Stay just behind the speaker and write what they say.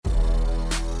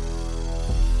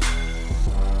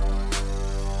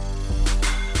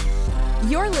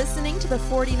You're listening to the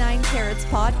 49 Carats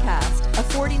podcast, a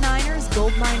 49ers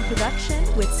Goldmine production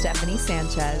with Stephanie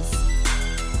Sanchez.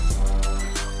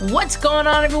 What's going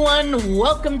on, everyone?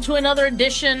 Welcome to another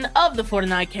edition of the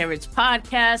 49 Carats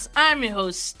podcast. I'm your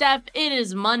host, Steph. It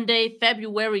is Monday,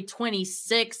 February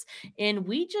 26th, and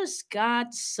we just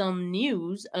got some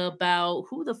news about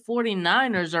who the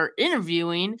 49ers are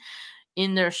interviewing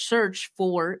in their search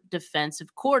for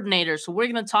defensive coordinator. So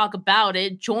we're going to talk about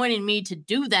it. Joining me to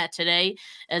do that today,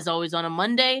 as always on a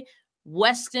Monday,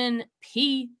 Weston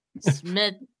P.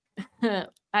 Smith.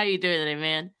 How you doing today,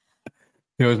 man?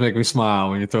 You always make me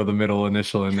smile when you throw the middle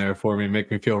initial in there for me, make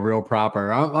me feel real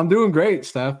proper. I'm doing great,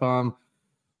 Steph. I'm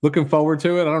looking forward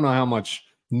to it. I don't know how much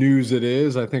news it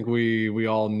is. I think we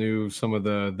all knew some of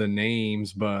the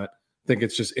names, but I think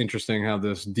it's just interesting how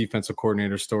this defensive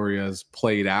coordinator story has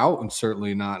played out, and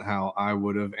certainly not how I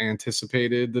would have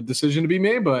anticipated the decision to be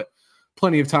made, but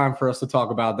plenty of time for us to talk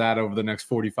about that over the next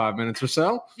 45 minutes or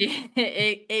so. Yeah,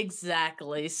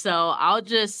 exactly. So I'll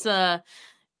just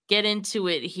get into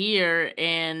it here.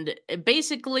 And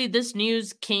basically, this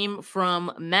news came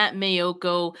from Matt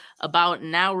Mayoko about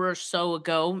an hour or so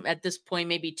ago, at this point,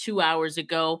 maybe 2 hours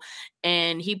ago.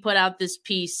 And he put out this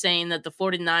piece saying that the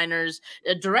 49ers,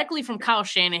 directly from Kyle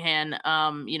Shanahan,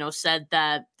 said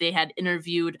that they had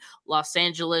interviewed Los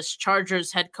Angeles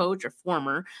Chargers head coach, or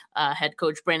former head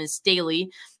coach, Brandon Staley,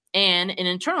 and an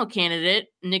internal candidate,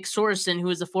 Nick Sorenson, who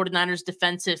is the 49ers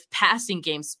defensive passing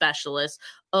game specialist.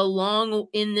 Along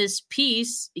in this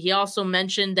piece, he also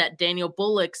mentioned that Daniel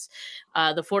Bullock's,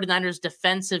 the 49ers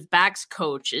defensive backs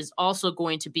coach, is also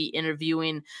going to be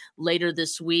interviewing later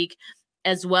this week,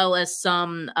 as well as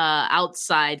some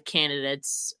outside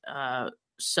candidates.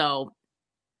 So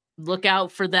look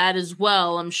out for that as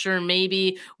well. I'm sure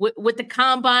maybe with the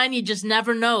combine, you just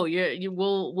never know.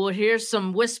 We'll hear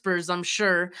some whispers, I'm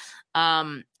sure.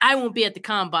 I won't be at the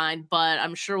combine, but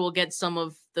I'm sure we'll get some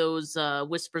of those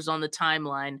whispers on the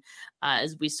timeline,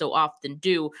 as we so often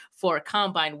do for a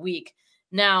combine week.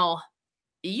 Now,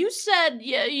 you said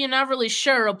you're not really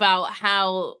sure about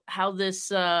how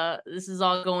this is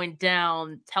all going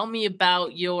down. Tell me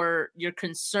about your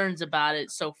concerns about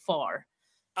it so far.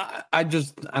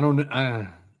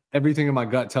 Everything in my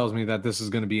gut tells me that this is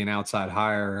going to be an outside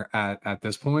hire at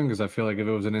this point, because I feel like if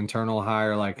it was an internal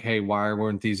hire, like, hey, why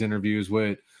weren't these interviews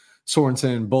with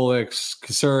Sorenson, Bullocks,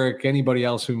 Kasurik, anybody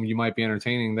else whom you might be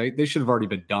entertaining, they should have already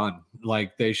been done.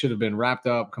 Like, they should have been wrapped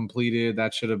up, completed.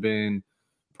 That should have been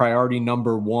priority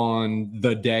number one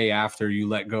the day after you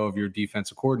let go of your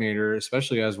defensive coordinator,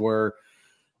 especially as we're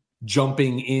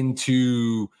jumping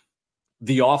into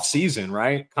the off season,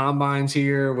 right? Combine's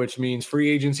here, which means free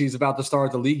agency is about to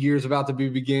start. The league year is about to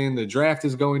begin. The draft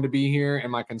is going to be here.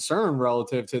 And my concern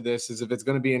relative to this is if it's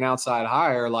going to be an outside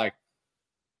hire, like,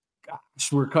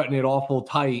 gosh, we're cutting it awful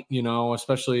tight,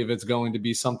 especially if it's going to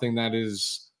be something that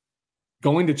is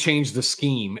going to change the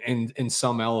scheme in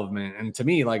some element. And to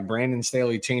me, like, Brandon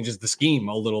Staley changes the scheme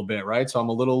a little bit, right? So I'm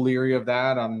a little leery of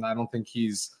that. I don't think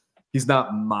he's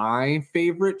not my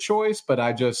favorite choice, but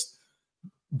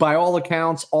by all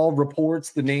accounts, all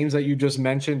reports, the names that you just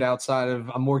mentioned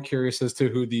I'm more curious as to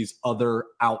who these other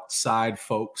outside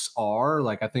folks are.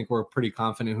 Like, I think we're pretty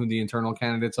confident who the internal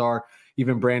candidates are.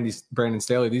 Even Brandon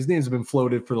Staley, these names have been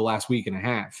floated for the last week and a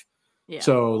half. Yeah.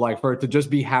 So, like, for it to just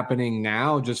be happening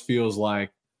now just feels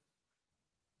like,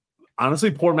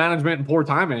 honestly, poor management and poor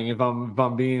timing, if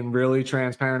I'm being really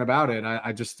transparent about it.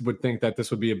 I just would think that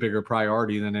this would be a bigger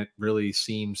priority than it really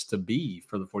seems to be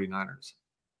for the 49ers.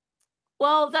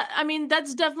 Well,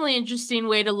 that's definitely an interesting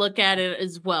way to look at it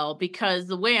as well, because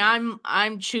the way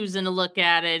I'm choosing to look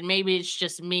at it, maybe it's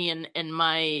just me and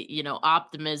my,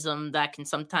 optimism that can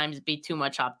sometimes be too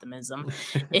much optimism,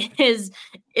 is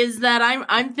that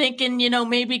I'm thinking,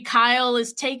 maybe Kyle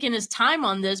is taking his time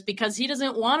on this because he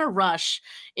doesn't want to rush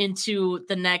into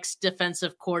the next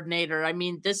defensive coordinator. I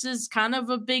mean, this is kind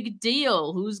of a big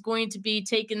deal. Who's going to be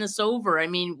taking this over? I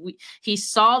mean, he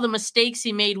saw the mistakes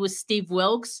he made with Steve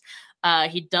Wilkes.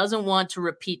 He doesn't want to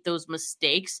repeat those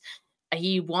mistakes.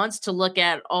 He wants to look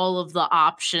at all of the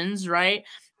options, right?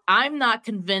 I'm not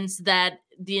convinced that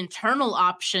the internal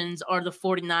options are the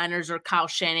 49ers or Kyle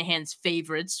Shanahan's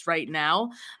favorites right now.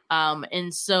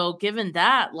 And so given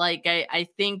that, like, I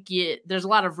think there's a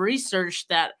lot of research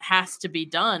that has to be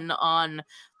done on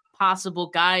possible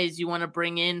guys you want to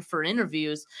bring in for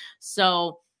interviews.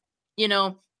 So,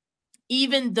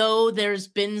 even though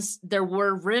there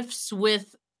were rifts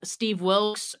with Steve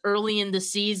Wilkes early in the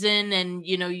season, and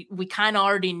we kind of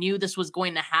already knew this was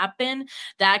going to happen.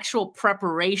 The actual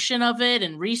preparation of it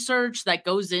and research that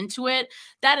goes into it,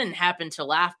 that didn't happen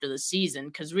till after the season,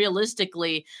 because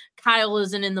realistically, Kyle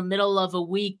isn't in the middle of a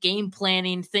week game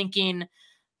planning thinking,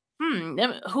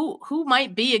 who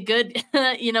might be a good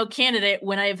candidate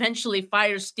when I eventually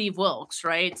fire Steve Wilkes,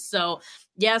 right? So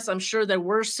yes, I'm sure there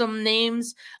were some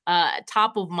names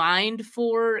top of mind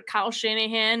for Kyle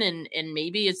Shanahan, and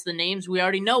maybe it's the names we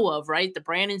already know of, right? The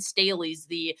Brandon Staleys,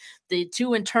 the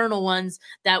two internal ones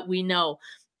that we know.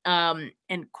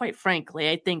 And quite frankly,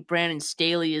 I think Brandon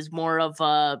Staley is more of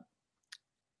a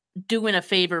doing a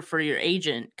favor for your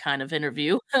agent kind of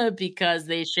interview because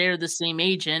they share the same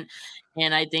agent.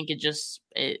 And I think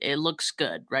it looks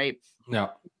good, right? Yeah.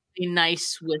 Be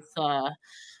nice with,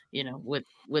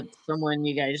 with someone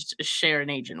you guys share an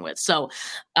agent with. So,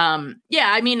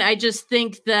 yeah, I mean, I just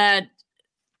think that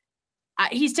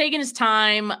he's taking his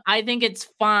time. I think it's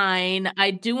fine.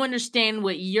 I do understand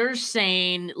what you're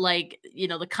saying. Like,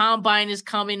 the combine is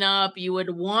coming up. You would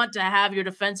want to have your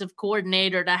defensive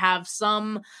coordinator to have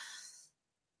some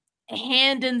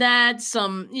hand in that,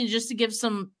 just to give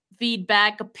some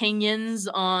feedback, opinions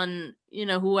on,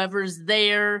 whoever's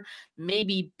there,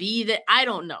 maybe be that. I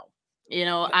don't know.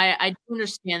 I do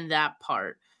understand that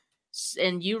part.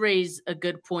 And you raise a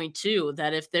good point too,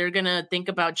 that if they're going to think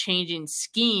about changing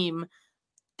scheme,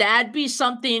 that'd be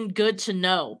something good to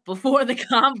know before the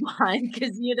combine,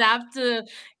 because you'd have to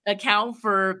account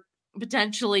for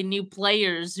potentially new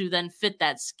players who then fit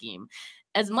that scheme.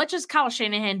 As much as Kyle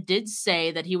Shanahan did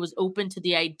say that he was open to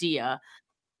the idea,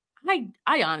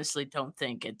 I honestly don't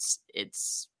think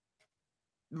it's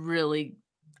really.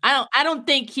 I don't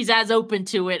think he's as open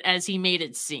to it as he made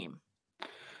it seem.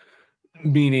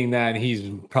 Meaning that he's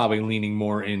probably leaning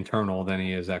more internal than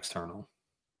he is external.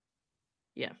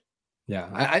 Yeah.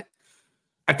 Yeah.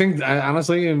 I think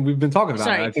honestly, and we've been talking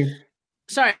about it. I think.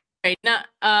 Sorry, not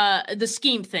the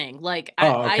scheme thing. Like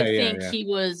I think he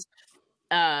was.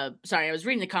 Sorry, I was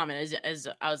reading the comment as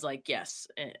I was like, yes,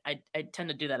 I tend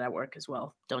to do that at work as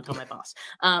well. Don't tell my boss.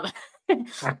 I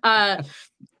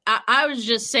was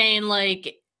just saying,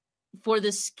 like, for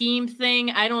the scheme thing,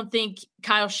 I don't think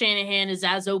Kyle Shanahan is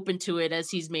as open to it as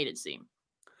he's made it seem.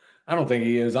 I don't think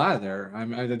he is either.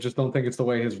 I just don't think it's the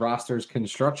way his roster is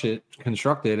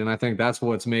constructed, and I think that's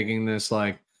what's making this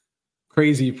like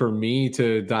crazy for me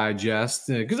to digest,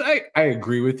 because I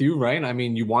agree with you, right? I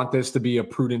mean, you want this to be a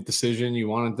prudent decision. You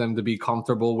want them to be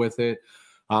comfortable with it.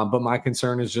 But my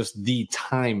concern is just the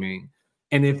timing.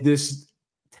 And if this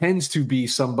tends to be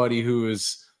somebody who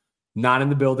is not in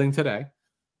the building today,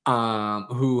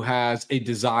 who has a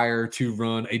desire to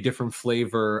run a different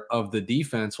flavor of the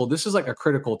defense, well, this is like a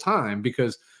critical time,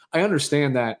 because I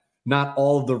understand that not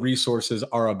all of the resources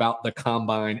are about the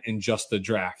combine and just the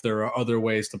draft. There are other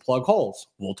ways to plug holes.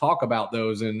 We'll talk about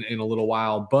those in a little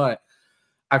while, but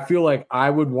I feel like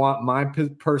I would want my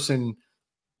person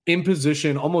in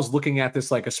position, almost looking at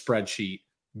this like a spreadsheet.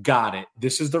 Got it.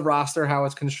 This is the roster, how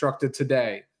it's constructed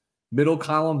today. Middle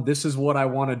column, this is what I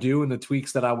want to do and the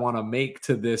tweaks that I want to make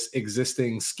to this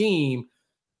existing scheme.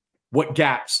 What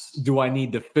gaps do I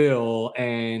need to fill?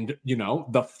 And,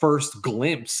 the first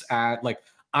glimpse at, like,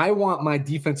 I want my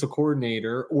defensive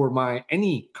coordinator or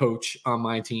any coach on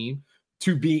my team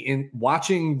to be in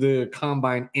watching the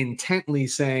combine intently,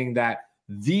 saying that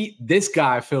this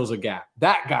guy fills a gap,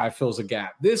 that guy fills a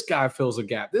gap, this guy fills a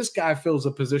gap, this guy fills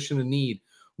a position of need,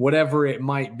 whatever it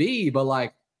might be. But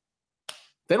like,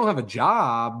 they don't have a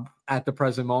job at the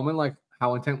present moment. Like,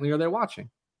 how intently are they watching?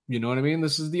 You know what I mean?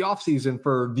 This is the offseason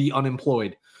for the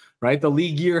unemployed, right? The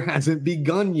league year hasn't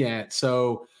begun yet.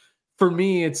 So for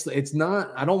me, it's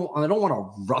not, I don't want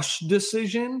a rush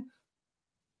decision,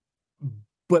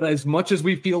 but as much as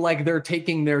we feel like they're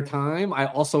taking their time, I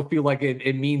also feel like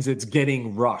it means it's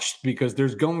getting rushed, because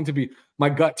there's going to be, my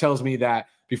gut tells me that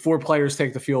before players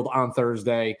take the field on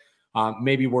Thursday,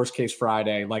 maybe worst case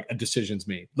Friday, like a decision's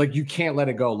made. Like, you can't let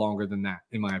it go longer than that,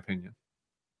 in my opinion.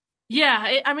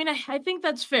 Yeah, I mean, I think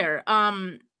that's fair.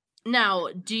 Now,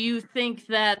 do you think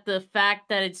that the fact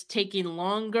that it's taking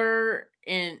longer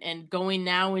and going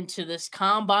now into this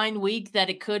combine week, that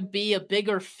it could be a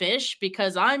bigger fish?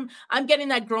 Because I'm getting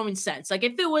that growing sense. Like,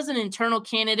 if it was an internal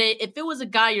candidate, if it was a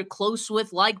guy you're close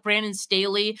with, like Brandon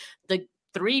Staley, the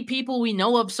three people we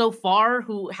know of so far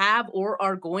who have or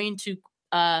are going to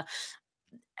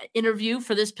interview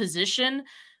for this position,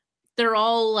 they're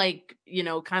all like,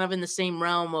 kind of in the same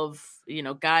realm of,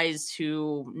 guys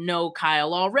who know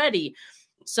Kyle already.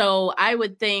 So I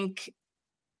would think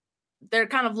they're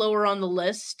kind of lower on the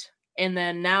list. And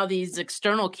then now these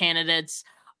external candidates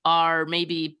are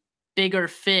maybe bigger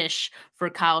fish for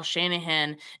Kyle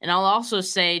Shanahan. And I'll also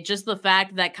say just the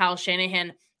fact that Kyle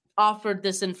Shanahan offered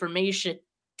this information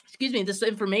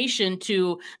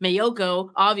to Mayoko,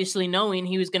 obviously knowing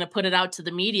he was going to put it out to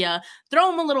the media,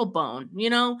 throw him a little bone.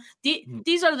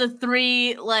 These are the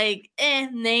three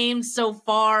names so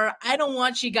far. I don't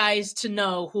want you guys to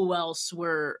know who else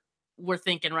we're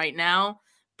thinking right now,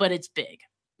 but it's big.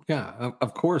 Yeah,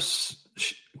 of course.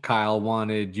 Kyle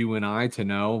wanted you and I to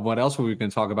know. What else were we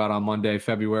going to talk about on Monday,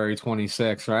 February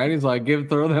 26th, right? He's like,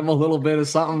 throw them a little bit of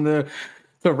something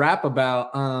to rap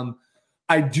about.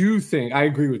 I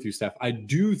agree with you, Steph. I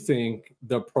do think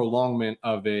the prolongment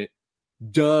of it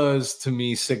does, to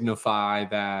me, signify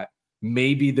that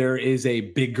maybe there is a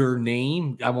bigger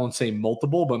name. I won't say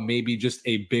multiple, but maybe just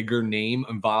a bigger name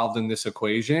involved in this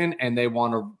equation. And they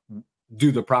want to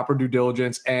do the proper due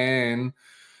diligence and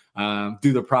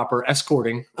do the proper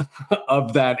escorting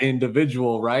of that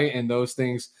individual, right? And those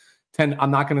things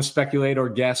I'm not going to speculate or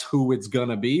guess who it's going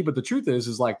to be. But the truth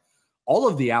is like, all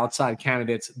of the outside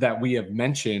candidates that we have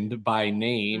mentioned by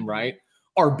name, right,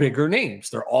 are bigger names.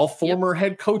 They're all former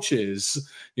head coaches.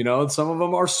 Some of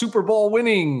them are Super Bowl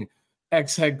winning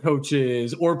ex-head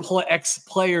coaches or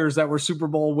ex-players that were Super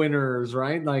Bowl winners,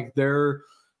 right? Like there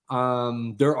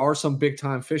are some big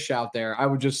time fish out there. I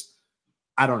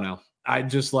don't know.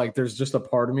 There's just a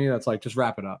part of me that's like, just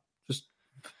wrap it up. Just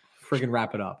freaking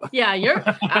wrap it up. Yeah,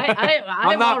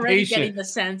 I'm already patient. Getting the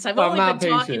sense. I've only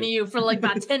been talking to you for like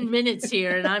about 10 minutes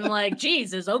here, and I'm like,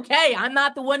 Jesus, okay, I'm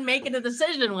not the one making the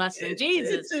decision, Weston.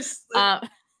 Jesus.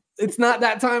 It's not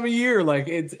that time of year. Like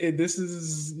this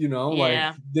is,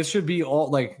 like this should be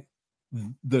all like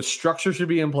the structure should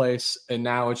be in place, and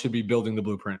now it should be building the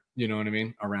blueprint. You know what I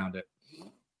mean? Around it.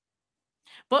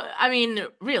 But I mean,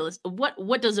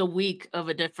 what does a week of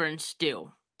a difference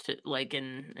do? To like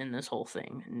in this whole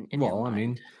thing? I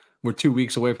mean, we're 2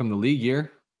 weeks away from the league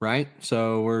year, right?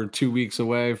 So we're 2 weeks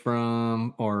away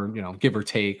from, or give or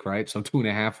take, right? So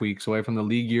 2.5 weeks away from the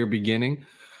league year beginning,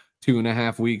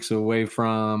 2.5 weeks away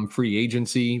from free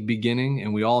agency beginning,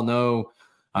 and we all know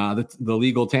the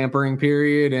legal tampering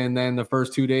period, and then the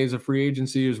first 2 days of free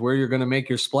agency is where you're going to make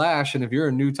your splash. And if you're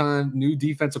a new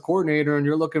defensive coordinator and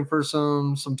you're looking for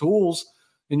some tools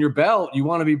in your belt, you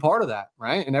want to be part of that,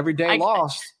 right? And every day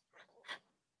lost.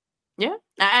 Yeah.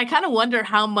 I kind of wonder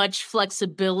how much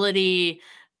flexibility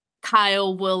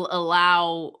Kyle will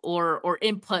allow or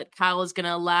input Kyle is going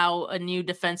to allow a new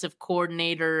defensive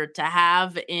coordinator to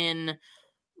have in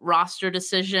roster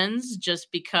decisions, just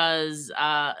because,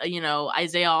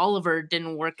 Isaiah Oliver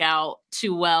didn't work out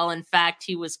too well. In fact,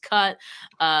 he was cut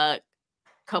a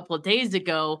couple of days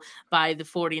ago by the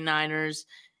 49ers.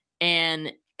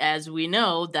 And as we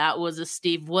know, that was a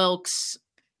Steve Wilkes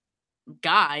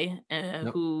guy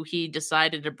who he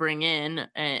decided to bring in.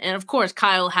 And of course,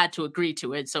 Kyle had to agree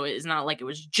to it. So it's not like it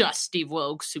was just Steve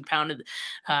Wilkes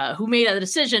who made that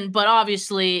decision, but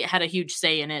obviously had a huge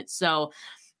say in it. So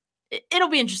it'll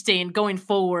be interesting going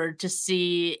forward to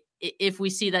see if we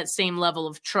see that same level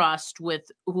of trust with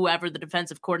whoever the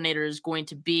defensive coordinator is going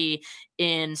to be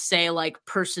in, say, like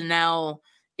personnel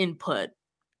input.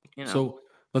 So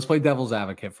let's play devil's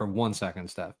advocate for 1 second,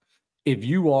 Steph. If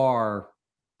you are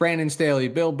Brandon Staley,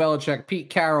 Bill Belichick, Pete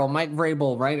Carroll, Mike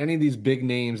Vrabel, right? Any of these big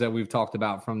names that we've talked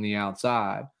about from the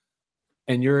outside,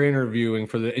 and you're interviewing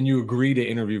and you agree to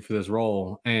interview for this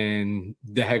role, and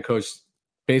the head coach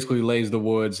basically lays the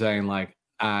wood saying like,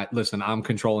 listen, I'm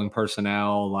controlling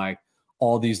personnel, like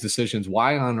all these decisions.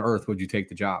 Why on earth would you take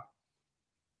the job?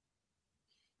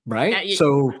 Right?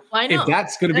 If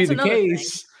that's going to be the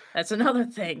case, that's another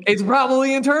thing. It's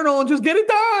probably internal, and just get it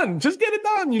done. Just get it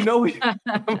done.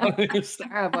 Your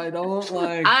staff. I don't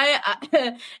like.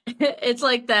 It's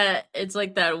like that. It's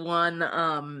like that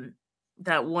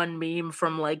one meme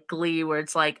from like Glee where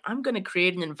it's like, I'm going to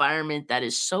create an environment that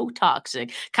is so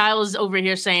toxic. Kyle's over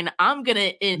here saying, I'm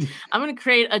going to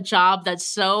create a job that's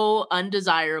so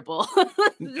undesirable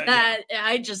that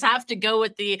I just have to go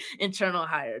with the internal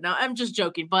hire. Now, I'm just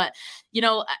joking, but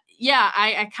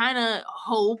I kind of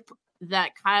hope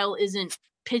that Kyle isn't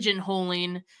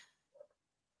pigeonholing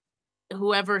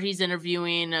whoever he's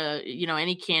interviewing,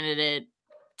 any candidate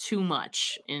too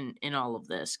much in all of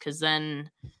this. Cause then,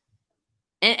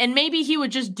 and maybe he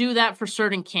would just do that for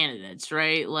certain candidates,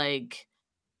 right? Like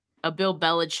a Bill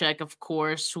Belichick, of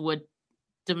course, would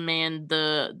demand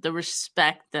the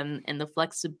respect and the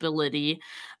flexibility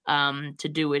to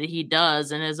do what he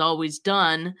does and has always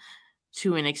done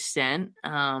to an extent.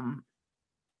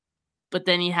 But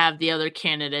then you have the other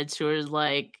candidates who are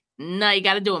like, no, you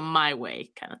got to do it my way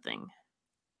kind of thing.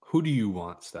 Who do you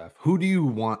want, Steph? Who do you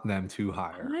want them to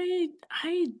hire?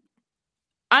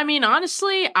 I mean,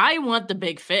 honestly, I want the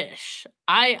big fish.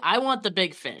 I want the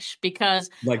big fish because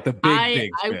Like the big I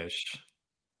fish.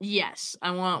 yes,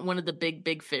 I want one of the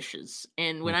big fishes.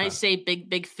 And when I Okay. say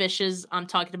big fishes, I'm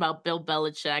talking about Bill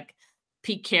Belichick,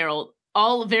 Pete Carroll,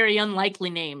 all very unlikely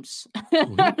names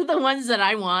Mhm. are the ones that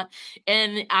I want.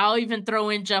 And I'll even throw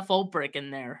in Jeff Ulbrich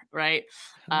in there, right?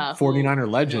 Who, 49er you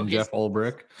know, legend Jeff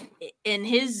Ulbrich. and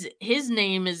his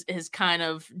name has kind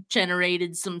of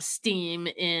generated some steam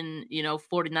in,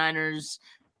 49ers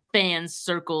fans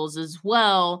circles as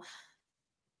well.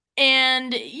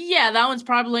 And yeah, that one's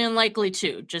probably unlikely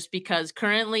too, just because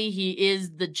currently he is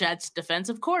the Jets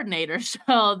defensive coordinator.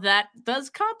 So that does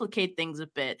complicate things a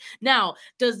bit. Now,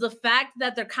 does the fact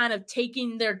that they're kind of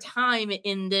taking their time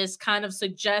in this kind of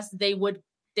suggest they would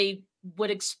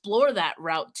explore that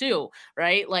route too,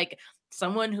 right? Like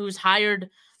someone who's hired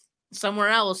somewhere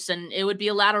else, and it would be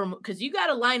a lateral because you got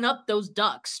to line up those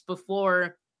ducks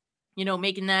before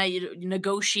making that you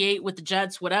negotiate with the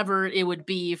Jets, whatever it would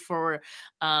be for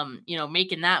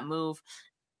making that move.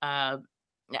 uh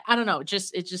I don't know, it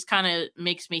just kind of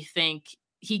makes me think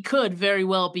he could very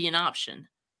well be an option.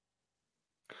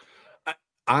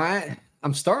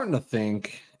 I'm starting to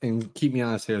think, and keep me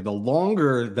honest here, the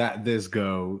longer that this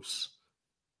goes,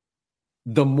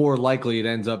 the more likely it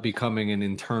ends up becoming an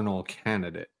internal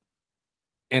candidate.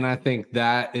 And I think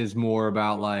that is more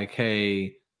about like,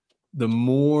 hey, the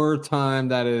more time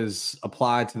that is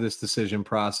applied to this decision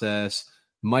process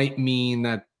might mean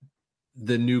that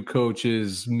the new coach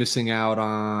is missing out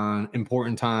on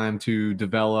important time to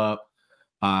develop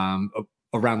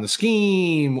around the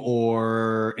scheme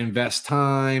or invest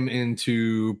time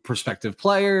into prospective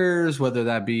players, whether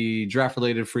that be draft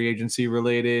related, free agency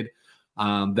related.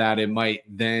 That it might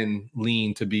then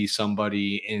lean to be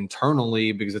somebody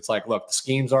internally because it's like, look, the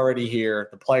scheme's already here.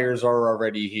 The players are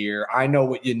already here. I know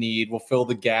what you need. We'll fill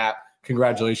the gap.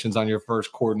 Congratulations on your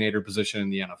first coordinator position in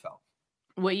the NFL.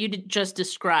 What you just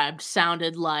described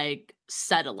sounded like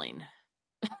settling.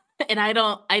 And I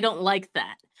don't like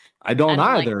that. I I don't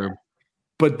don't like either. that.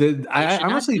 But They I should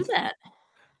not honestly, do that.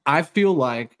 I feel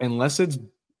like unless it's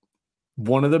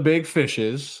one of the big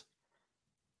fishes,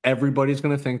 everybody's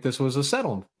going to think this was a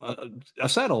settle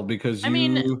because I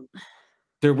mean,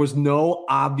 there was no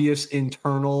obvious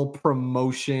internal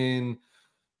promotion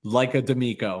like a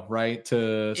D'Amico, right?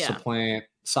 To yeah, supplant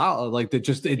solid, like it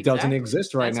doesn't exactly.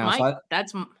 exist right now.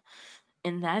 So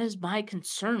And that is my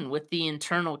concern with the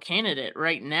internal candidate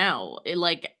right now.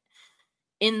 Like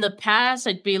in the past,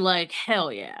 I'd be like,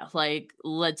 hell yeah, like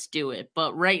let's do it.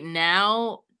 But right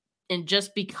now, and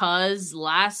just because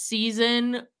last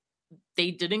season they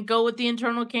didn't go with the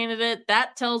internal candidate,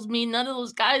 that tells me none of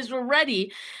those guys were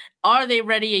ready. Are they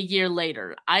ready a year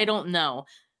later? I don't know.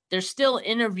 They're still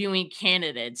interviewing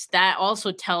candidates. That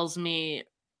also tells me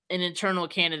an internal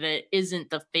candidate isn't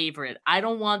the favorite. I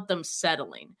don't want them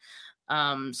settling.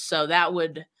 So that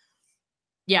would,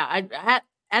 yeah,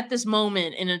 at this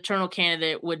moment, an internal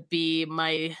candidate would be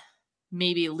my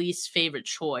maybe least favorite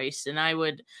choice, and I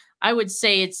would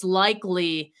say it's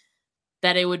likely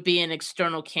that it would be an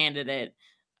external candidate.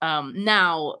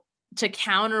 Now, to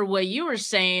counter what you were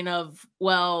saying of,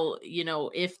 well,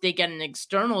 if they get an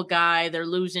external guy, they're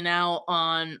losing out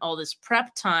on all this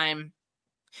prep time.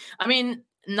 I mean,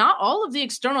 not all of the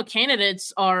external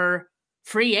candidates are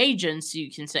free agents,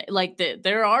 you can say. Like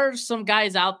there are some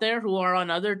guys out there who are on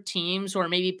other teams or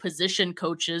maybe position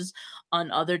coaches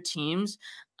on other teams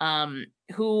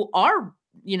who are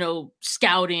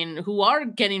scouting, who are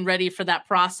getting ready for that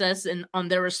process and on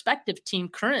their respective team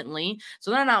currently,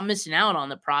 so they're not missing out on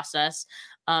the process.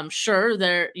 Sure,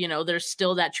 there's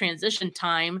still that transition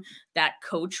time that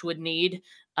coach would need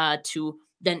to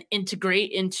then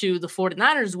integrate into the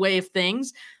 49ers way of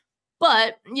things.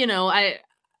 But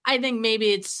I think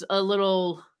maybe it's a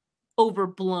little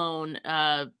overblown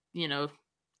to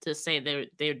say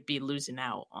they'd be losing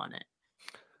out on it.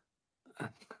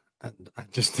 I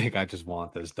just think I just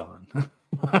want this done.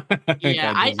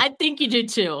 Yeah, I think you do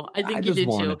too. I think you just do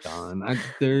want too. it done.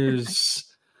 There's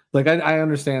like I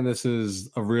understand this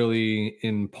is a really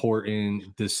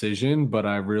important decision, but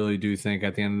I really do think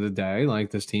at the end of the day, like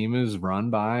this team is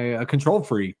run by a control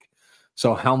freak.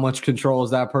 So how much control is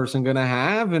that person going to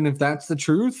have? And if that's the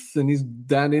truth, and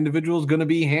that individual is going to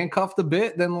be handcuffed a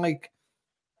bit, then like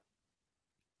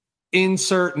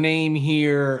insert name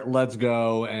here, let's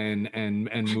go and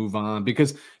move on. Because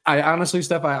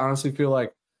Steph, I honestly feel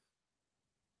like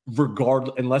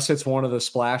regardless, unless it's one of the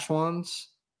splash ones,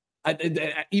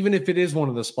 even if it is one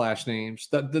of the splash names,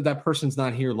 that person's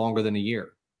not here longer than a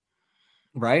year.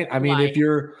 Right? I mean,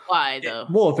 Why though?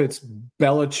 Well, if it's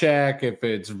Belichick, if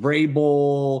it's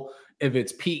Vrabel, if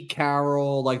it's Pete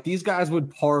Carroll, like these guys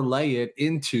would parlay it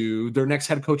into their next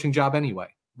head coaching job anyway,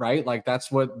 right? Like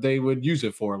that's what they would use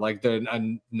it for. Like they're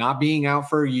not being out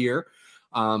for a year.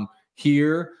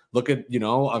 Here, look at,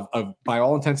 by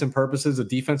all intents and purposes, a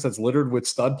defense that's littered with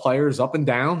stud players up and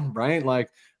down, right? Like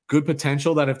good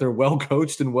potential that if they're well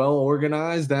coached and well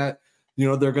organized, that,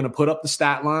 they're going to put up the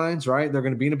stat lines, right? They're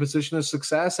going to be in a position of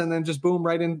success and then just boom,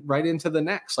 right into the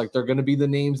next. Like they're going to be the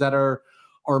names that are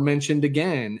mentioned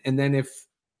again. And then if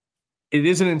it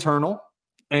isn't internal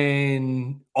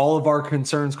and all of our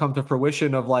concerns come to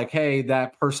fruition of like, hey,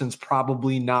 that person's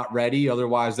probably not ready,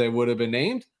 otherwise they would have been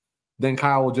named, then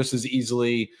Kyle will just as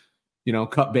easily,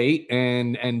 cut bait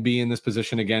and be in this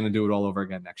position again and do it all over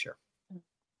again next year.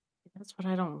 That's what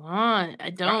I don't want.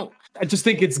 I just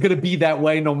think it's going to be that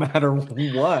way no matter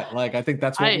what. Like, I think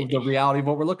that's the reality of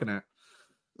what we're looking at.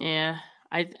 Yeah.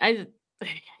 I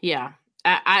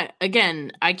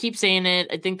keep saying it.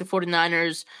 I think the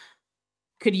 49ers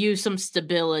could use some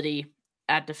stability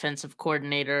at defensive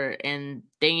coordinator, and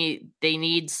they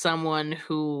need someone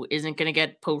who isn't going to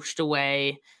get poached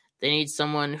away. They need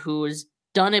someone who has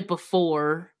done it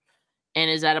before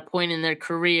and is at a point in their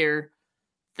career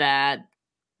that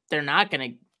they're not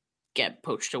going to get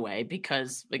poached away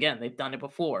because, again, they've done it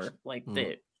before. Like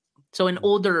so an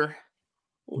older.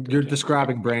 You're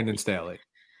describing Brandon Staley.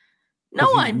 No,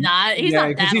 I'm not. He's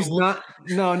not that old.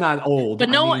 Not old. But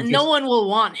no one will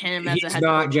want him as a head coach. He's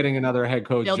not getting another head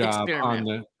coach job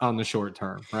on the short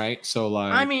term, right? So,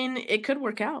 like, I mean, it could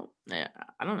work out. Yeah,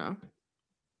 I don't know.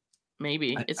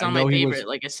 Maybe it's not my favorite,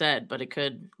 like I said, but it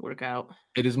could work out.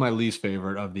 It is my least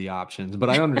favorite of the options, but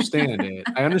I understand it.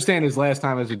 I understand his last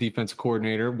time as a defensive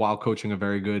coordinator while coaching a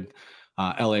very good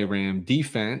LA Ram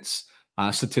defense.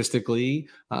 Statistically,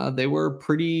 they were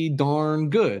pretty darn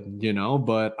good,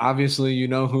 but obviously,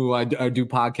 who I do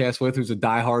podcasts with, who's a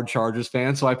diehard Chargers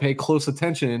fan. So I pay close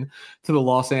attention to the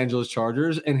Los Angeles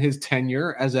Chargers and his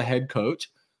tenure as a head coach.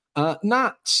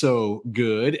 Not so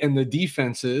good. And the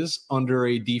defenses under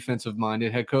a defensive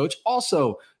minded head coach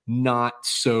also not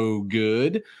so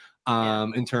good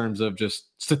in terms of just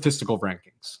statistical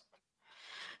rankings.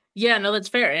 Yeah, no, that's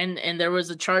fair. And there was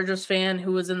a Chargers fan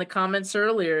who was in the comments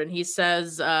earlier, and he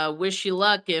says, wish you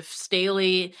luck if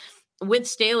Staley,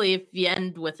 if you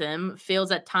end with him,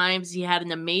 fails at times. He had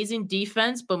an amazing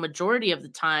defense, but majority of the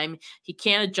time he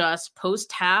can't adjust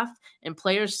post-half, and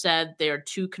players said they are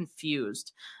too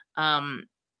confused. I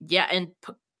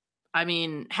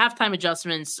mean, halftime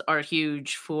adjustments are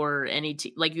huge for any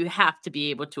team. Like, you have to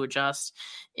be able to adjust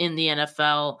in the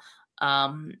NFL.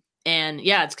 And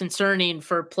yeah, it's concerning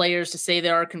for players to say they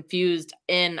are confused.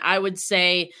 And I would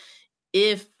say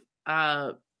if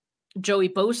Joey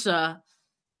Bosa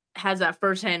has that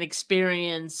firsthand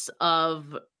experience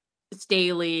of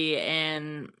Staley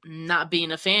and not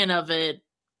being a fan of it,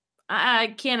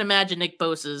 I can't imagine Nick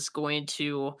Bosa is going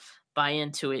to buy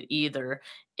into it either.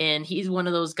 And he's one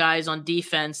of those guys on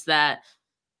defense that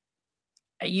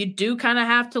you do kind of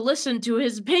have to listen to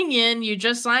his opinion. You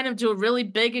just signed him to a really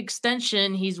big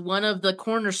extension. He's one of the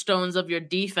cornerstones of your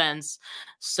defense.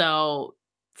 So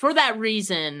for that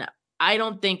reason, I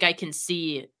don't think I can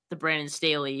see the Brandon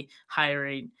Staley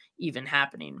hiring even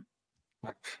happening.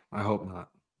 I hope not.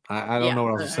 I don't know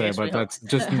what else to say, but that's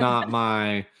just not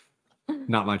my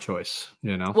choice,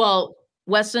 Well,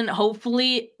 Weston,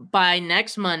 hopefully by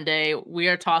next Monday, we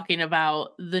are talking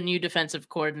about the new defensive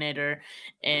coordinator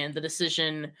and the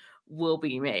decision will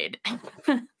be made.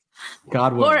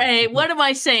 God willing. Jorge, what am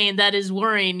I saying that is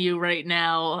worrying you right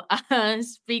now?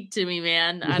 Speak to me,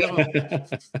 man. I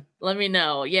don't. Let me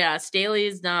know. Yeah, Staley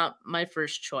is not my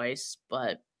first choice,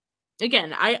 but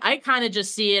again, I kind of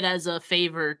just see it as a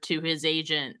favor to his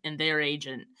agent and their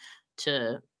agent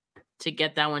to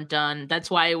get that one done. That's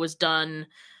why it was done.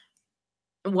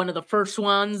 One of the first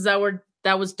ones that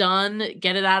was done,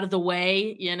 get it out of the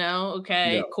way,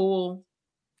 okay, yeah. Cool.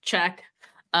 Check.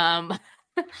 That's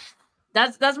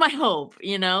my hope,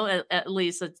 at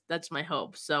least that's my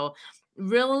hope. So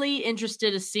really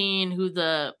interested in seeing who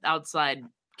the outside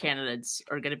candidates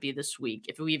are going to be this week,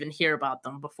 if we even hear about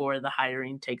them before the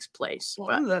hiring takes place.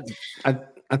 Well,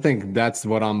 I think that's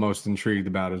what I'm most intrigued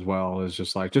about as well, is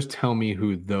just tell me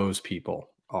who those people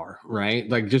are, right?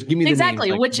 Like, just give me the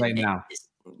names, which right now.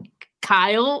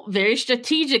 Kyle very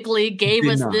strategically gave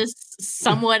us this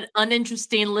somewhat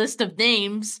uninteresting list of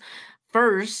names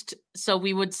first, so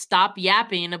we would stop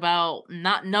yapping about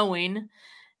not knowing,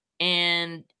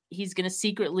 and he's going to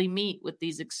secretly meet with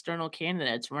these external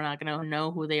candidates. We're not going to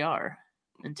know who they are.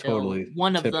 until Totally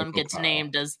one of them typical gets Kyle.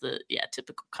 named as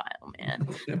typical Kyle, man.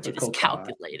 Dude is Typical Kyle.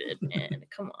 calculated, man.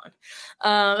 Come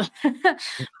on.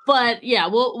 But yeah,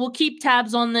 we'll keep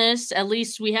tabs on this. At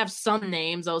least we have some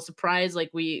names. I was surprised like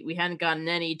we hadn't gotten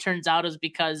any. Turns out is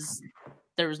because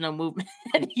there was no movement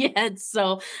yet.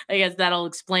 So I guess that'll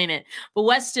explain it. But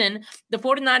Weston, the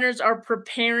 49ers are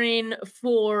preparing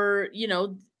for,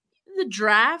 the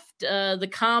draft. The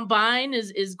combine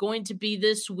is going to be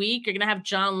this week. You're going to have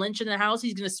John Lynch in the house.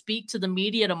 He's going to speak to the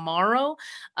media tomorrow.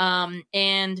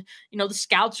 And the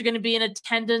scouts are going to be in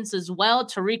attendance as well.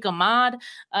 Tariq Ahmad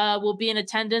will be in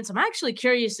attendance. I'm actually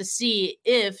curious to see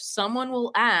if someone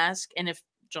will ask, and if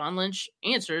John Lynch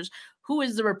answers, who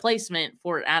is the replacement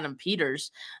for Adam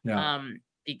Peters? Yeah.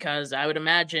 Because I would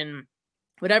imagine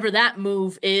whatever that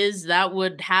move is, that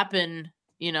would happen,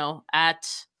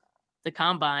 at the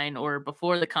combine or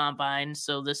before the combine.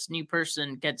 So this new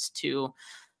person gets to,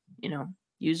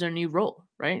 use their new role,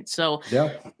 right? So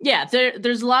yeah,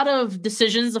 there's a lot of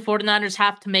decisions the 49ers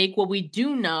have to make. What we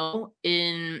do know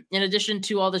in addition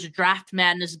to all this draft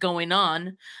madness going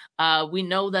on, we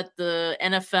know that the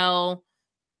NFL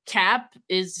cap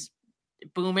is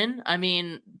booming. I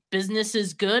mean, business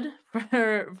is good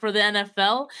for the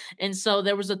NFL. And so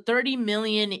there was a 30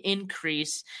 million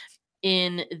increase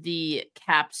in the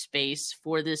cap space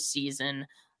for this season.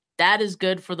 That is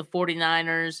good for the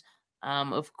 49ers,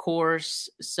 of course.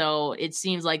 So it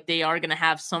seems like they are going to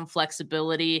have some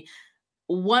flexibility.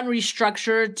 One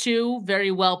restructure, too, very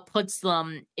well puts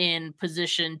them in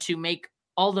position to make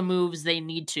all the moves they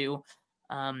need to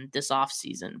this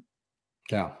offseason.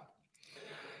 Yeah.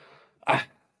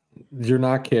 You're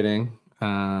not kidding.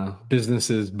 Business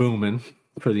is booming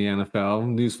for the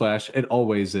NFL. Newsflash, it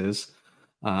always is.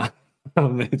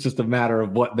 It's just a matter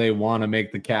of what they want to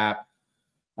make the cap.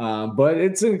 But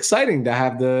it's exciting to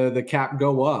have the cap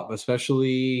go up,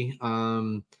 especially,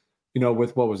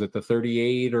 with what was it, the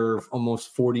 38 or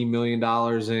almost $40 million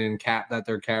in cap that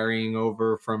they're carrying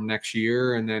over from next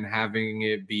year and then having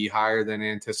it be higher than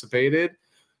anticipated.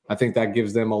 I think that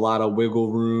gives them a lot of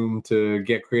wiggle room to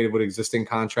get creative with existing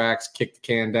contracts, kick the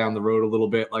can down the road a little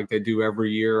bit like they do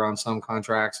every year on some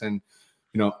contracts and,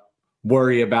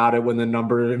 worry about it when the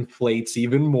number inflates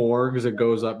even more because it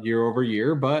goes up year over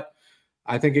year. But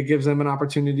I think it gives them an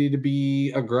opportunity to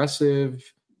be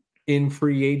aggressive in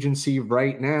free agency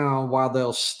right now while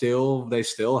they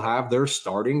still have their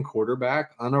starting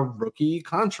quarterback on a rookie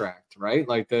contract, right?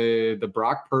 Like the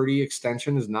Brock Purdy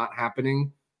extension is not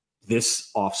happening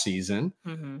this offseason.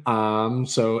 Mm-hmm.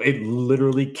 So it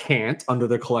literally can't under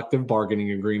the collective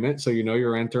bargaining agreement. So,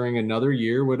 you're entering another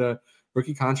year with a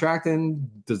rookie contract. And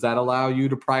does that allow you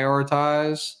to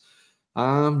prioritize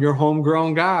your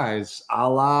homegrown guys, a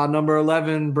la number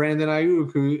 11, Brandon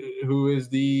Ayuk, who is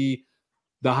the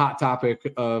hot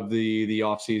topic of the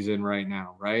offseason right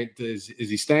now, right? Is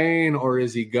he staying or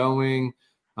is he going?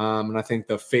 And I think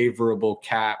the favorable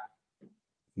cap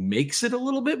makes it a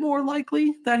little bit more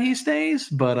likely that he stays,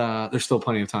 but there's still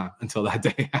plenty of time until that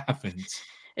day happens.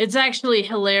 It's actually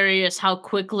hilarious how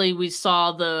quickly we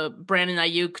saw the Brandon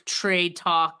Ayuk trade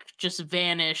talk just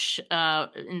vanish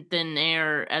in thin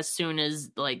air as soon as,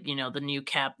 the new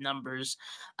cap numbers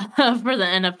for the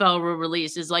NFL were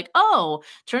released. Is like, oh,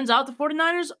 turns out the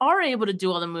 49ers are able to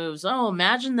do all the moves. Oh,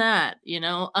 imagine that,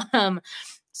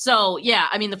 So, yeah,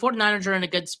 I mean, the 49ers are in a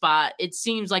good spot. It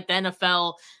seems like the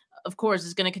NFL, of course,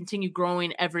 is going to continue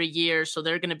growing every year. So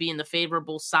they're going to be in the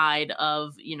favorable side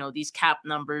of, these cap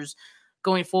numbers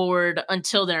going forward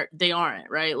until they aren't,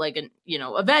 right? Like,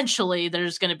 eventually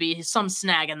there's going to be some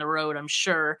snag in the road, I'm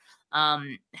sure.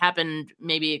 Happened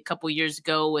maybe a couple years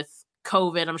ago with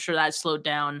COVID. I'm sure that slowed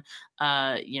down,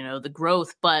 the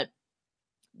growth, but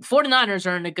 49ers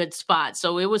are in a good spot.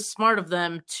 So it was smart of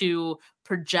them to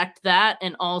project that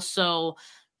and also,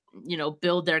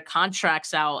 build their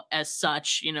contracts out as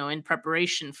such, in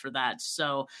preparation for that.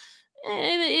 So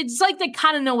it's like they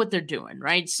kind of know what they're doing,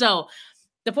 right? So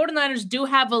the 49ers do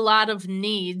have a lot of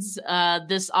needs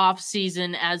this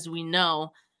offseason, as we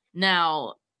know.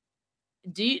 Now,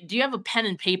 do you have a pen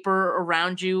and paper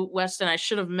around you, Weston? I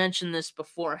should have mentioned this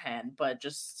beforehand, but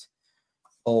just...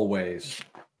 Always.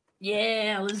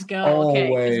 Yeah, let's go. Always.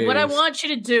 Okay, 'cause what I want you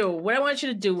to do,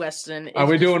 Weston, is are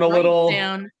we doing a little...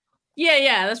 down...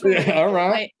 Yeah, that's what we're gonna all do.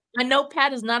 right. My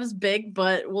notepad is not as big,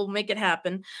 but we'll make it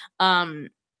happen.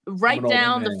 Write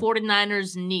down the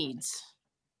 49ers needs.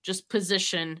 Just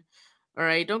position. All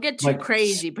right. Don't get too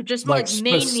crazy, but just main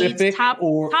needs. Top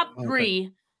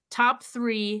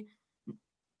three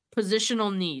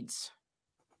positional needs.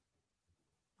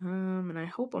 And I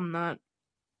hope I'm not.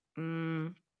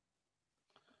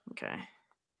 Okay.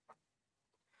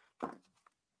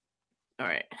 All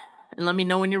right. And let me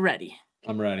know when you're ready.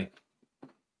 I'm ready. All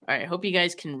right. Hope you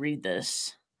guys can read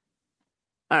this.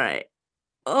 All right.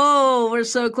 Oh, we're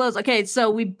so close. Okay.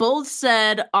 So we both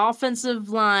said offensive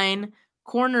line,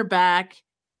 cornerback,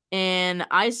 and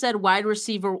I said wide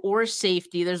receiver or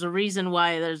safety. There's a reason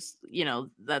why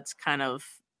that's kind of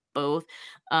both.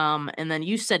 And then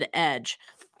you said edge.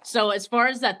 So as far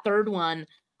as that third one,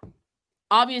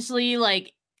 obviously,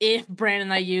 like if Brandon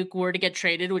Ayuk were to get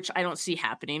traded, which I don't see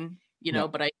happening,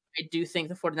 but I do think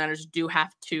the 49ers do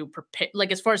have to prepare,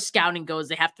 like as far as scouting goes,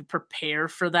 they have to prepare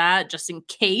for that just in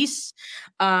case.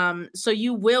 So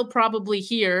you will probably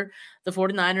hear the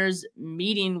 49ers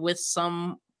meeting with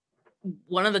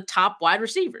one of the top wide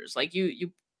receivers. Like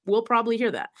you will probably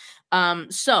hear that.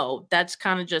 So that's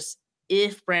kind of just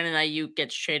if Brandon Ayuk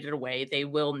gets traded away,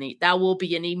 that will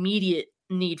be an immediate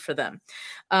need for them.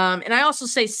 And I also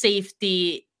say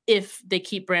safety if they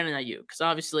keep Brandon Ayuk, because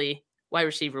obviously wide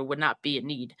receiver would not be a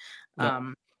need.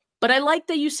 But I like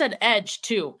that you said edge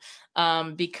too,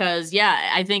 because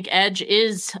I think edge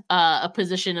is a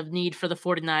position of need for the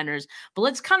 49ers. But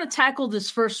let's kind of tackle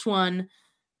this first one,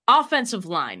 offensive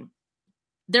line.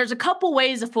 There's a couple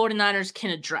ways the 49ers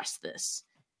can address this.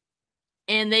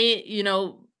 And they,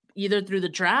 either through the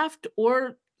draft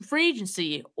or free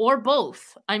agency or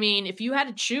both. I mean, if you had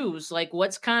to choose, like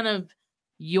what's kind of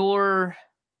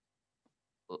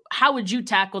how would you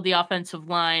tackle the offensive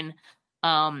line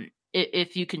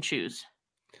if you can choose?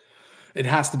 It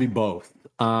has to be both.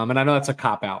 And I know that's a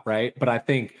cop-out, right? But I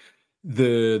think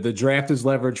the draft is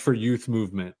leverage for youth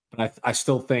movement. But I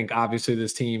still think, obviously,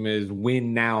 this team is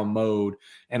win-now mode.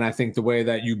 And I think the way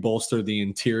that you bolster the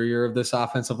interior of this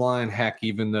offensive line, heck,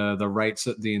 even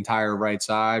the entire right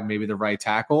side, maybe the right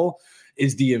tackle,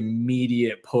 is the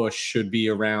immediate push should be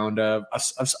around a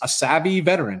savvy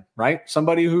veteran, right?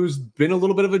 Somebody who's been a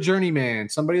little bit of a journeyman,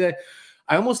 somebody that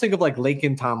I almost think of like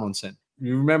Laken Tomlinson.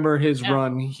 You remember his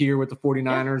run here with the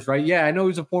 49ers, right? Yeah, I know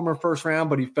he's a former first round,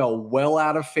 but he fell well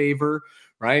out of favor,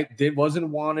 right? Wasn't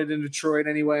wanted in Detroit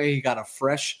anyway. He got a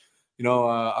fresh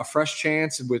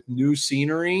chance with new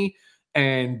scenery.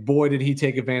 And boy, did he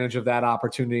take advantage of that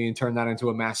opportunity and turn that into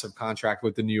a massive contract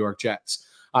with the New York Jets.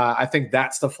 I think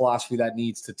that's the philosophy that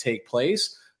needs to take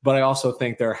place. But I also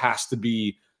think there has to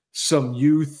be some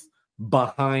youth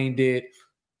behind it,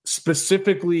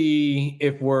 specifically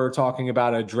if we're talking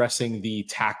about addressing the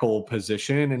tackle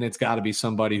position. And it's got to be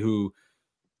somebody who,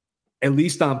 at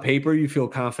least on paper, you feel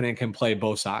confident can play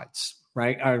both sides,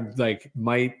 right?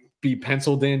 Might be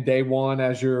penciled in day one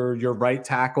as your right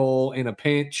tackle in a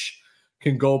pinch,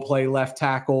 can go play left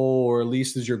tackle, or at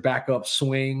least as your backup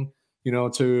swing,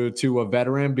 to a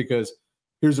veteran, because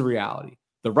here's the reality.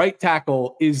 The right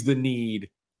tackle is the need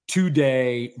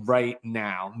today, right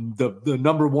now, the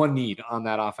number one need on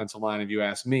that offensive line, if you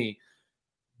ask me.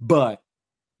 But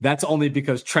that's only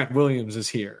because Trent Williams is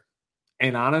here.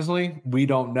 And honestly, we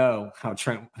don't know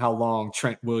how long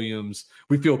Trent Williams,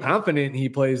 we feel confident he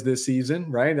plays this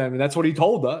season, right? I mean, that's what he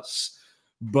told us.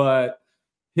 But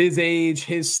his age,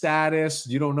 his status,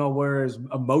 you don't know where his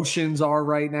emotions are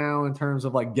right now in terms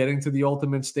of like getting to the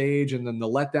ultimate stage and then the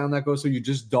letdown that goes. So you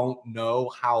just don't know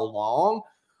how long.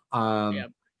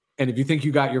 And if you think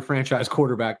you got your franchise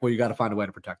quarterback, well, you got to find a way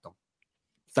to protect them.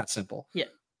 It's that simple. Yeah.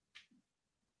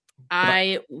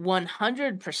 I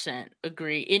 100%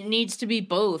 agree. It needs to be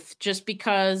both, just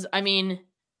because, I mean,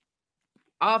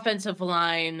 offensive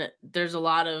line, there's a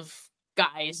lot of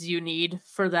guys you need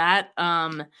for that.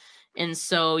 And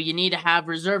so you need to have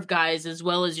reserve guys as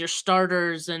well as your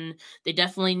starters, and they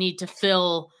definitely need to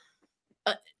fill.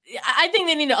 I think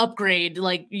they need to upgrade,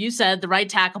 like you said, the right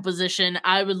tackle position.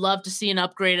 I would love to see an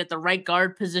upgrade at the right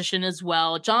guard position as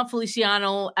well. John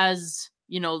Feliciano, as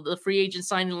the free agent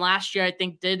signing last year, I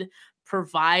think did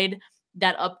provide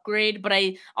that upgrade. But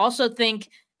I also think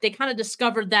they kind of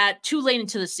discovered that too late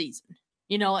into the season.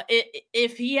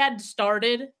 If he had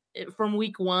started from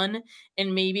week one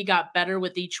and maybe got better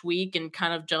with each week and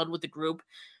kind of gelled with the group,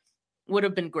 would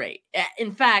have been great.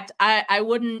 In fact, I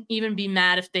wouldn't even be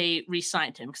mad if they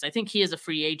re-signed him, because I think he is a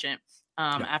free agent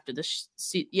after this.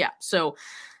 So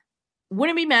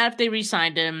wouldn't be mad if they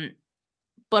re-signed him,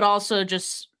 but also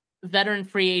just veteran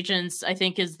free agents, I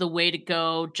think, is the way to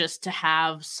go, just to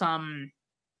have some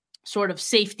sort of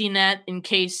safety net in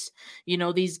case,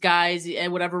 these guys,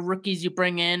 whatever rookies you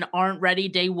bring in, aren't ready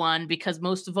day one, because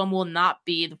most of them will not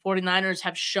be. The 49ers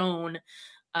have shown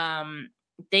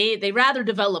they rather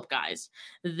develop guys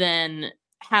than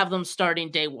have them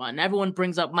starting day one. Everyone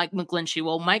brings up Mike McGlinchey.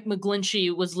 Well, Mike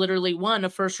McGlinchey was literally a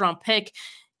first-round pick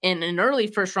and an early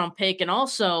first-round pick, and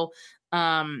also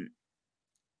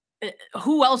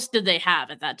who else did they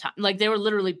have at that time? Like, they were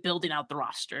literally building out the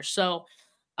roster. So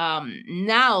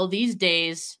now these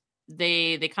days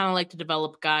they kind of like to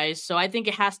develop guys. So I think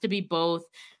it has to be both.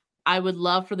 I would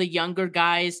love for the younger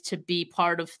guys to be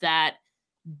part of that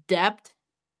depth,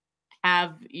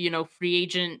 have, free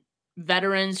agent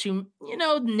veterans who,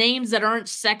 names that aren't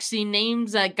sexy,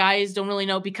 names that guys don't really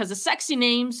know, because the sexy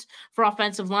names for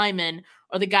offensive linemen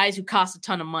are the guys who cost a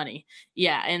ton of money.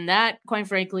 Yeah. And that, quite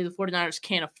frankly, the 49ers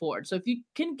can't afford. So if you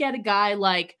can get a guy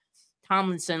like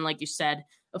Tomlinson, like you said,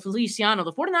 a Feliciano,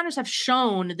 the 49ers have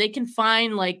shown they can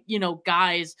find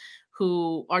guys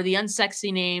who are the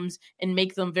unsexy names and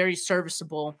make them very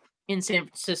serviceable in San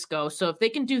Francisco. So if they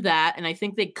can do that, and I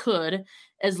think they could,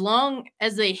 as long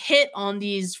as they hit on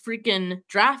these freaking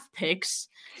draft picks,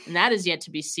 and that is yet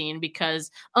to be seen, because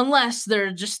unless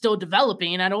they're just still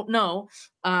developing, I don't know.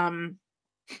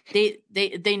 They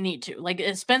need to. Like,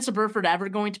 is Spencer Burford ever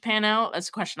going to pan out? That's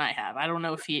a question I have. I don't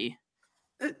know. I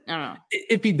don't know.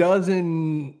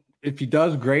 If he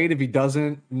does, great. If he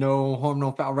doesn't, no harm,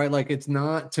 no foul, right? Like, it's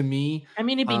not, to me. I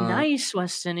mean, it'd be nice,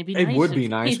 Weston. It would be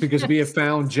nice because we have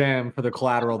found gem for the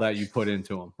collateral that you put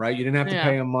into him, right? You didn't have to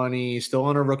pay him money, still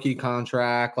on a rookie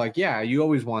contract. Like, yeah, you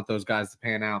always want those guys to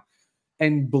pan out.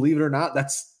 And believe it or not,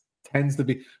 tends to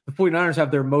be the 49ers have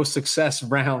their most success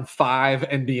round 5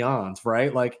 and beyond,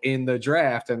 right? Like, in the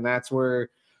draft. And that's where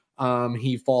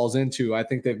he falls into. I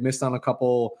think they've missed on a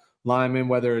couple linemen,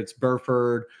 whether it's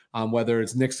Burford, whether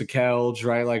it's Nick Sakelj,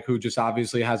 right? Like, who just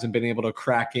obviously hasn't been able to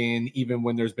crack in even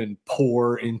when there's been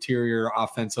poor interior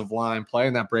offensive line play.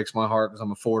 And that breaks my heart because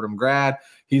I'm a Fordham grad.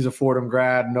 He's a Fordham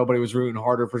grad. Nobody was rooting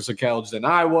harder for Sakelj than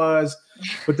I was,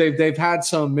 but they've had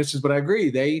some misses, but I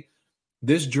agree.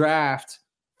 This draft,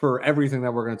 for everything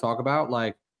that we're going to talk about,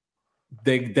 like,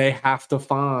 they have to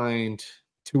find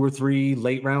 2 or 3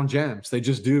 late round gems. They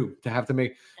just do to have to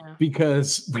make,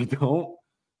 because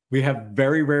we have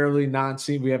very rarely not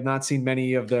seen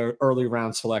many of the early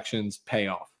round selections pay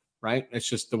off, right? It's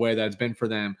just the way that it's been for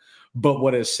them. But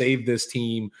what has saved this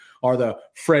team are the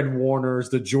Fred Warners,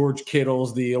 the George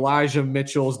Kittles, the Elijah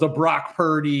Mitchells, the Brock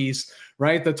Purdys,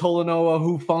 right? The Tolanoa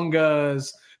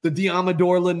Hufungas, the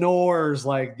Diamador Lenores,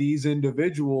 like, these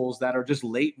individuals that are just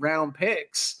late round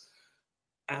picks.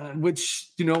 Which,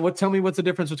 tell me what's the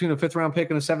difference between a 5th round pick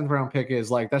and a 7th round pick is.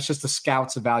 Like, that's just a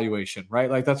scout's evaluation, right?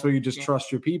 Like, that's where you just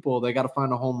trust your people. They got to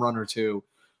find a home run or two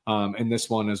in this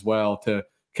one as well to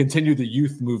continue the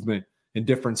youth movement in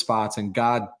different spots. And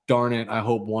God darn it, I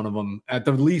hope one of them, at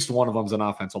the least one of them, is an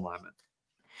offensive lineman.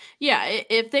 Yeah,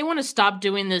 if they want to stop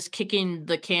doing this kicking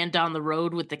the can down the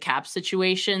road with the cap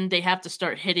situation, they have to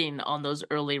start hitting on those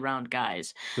early round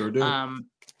guys. Sure do.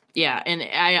 Yeah, and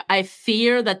I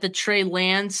fear that the Trey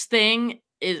Lance thing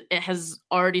it has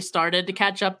already started to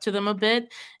catch up to them a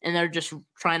bit, and they're just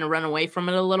trying to run away from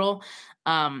it a little.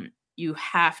 You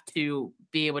have to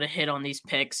be able to hit on these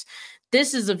picks.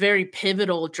 This is a very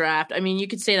pivotal draft. I mean, you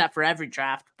could say that for every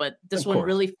draft, but this one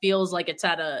really feels like it's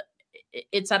at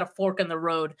a fork in the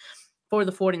road for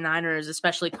the 49ers,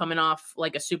 especially coming off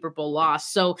like a Super Bowl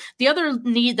loss. So the other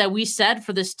need that we said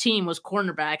for this team was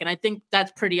cornerback. And I think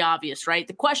that's pretty obvious, right?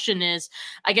 The question is,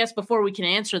 I guess before we can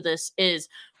answer this, is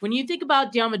when you think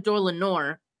about Diamador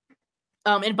Lenore,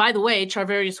 and by the way,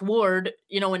 Charvarius Ward,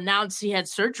 announced he had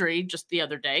surgery just the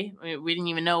other day. I mean, we didn't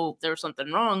even know there was something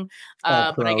wrong.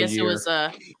 But I guess it was,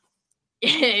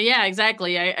 yeah,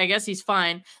 exactly. I guess he's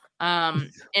fine.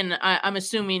 And I'm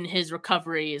assuming his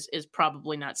recovery is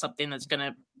probably not something that's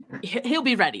he'll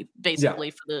be ready basically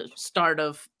for the start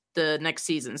of the next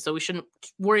season. So we shouldn't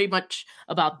worry much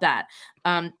about that.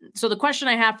 So the question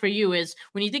I have for you is,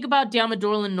 when you think about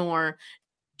Diamador Lenore,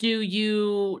 do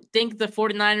you think the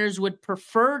 49ers would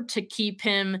prefer to keep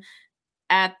him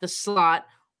at the slot,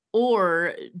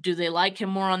 or do they like him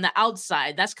more on the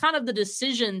outside? That's kind of the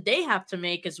decision they have to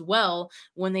make as well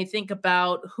when they think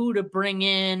about who to bring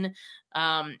in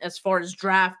as far as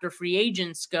draft or free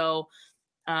agents go.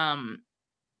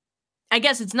 I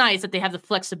guess it's nice that they have the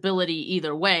flexibility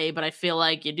either way, but I feel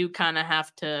like you do kind of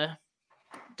have to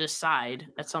decide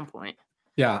at some point.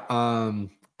 Yeah.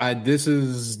 This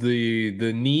is the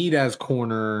need as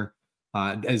corner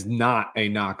is not a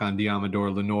knock on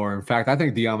Diamador Lenore. In fact, I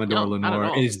think Diamador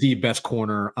Lenore is the best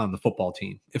corner on the football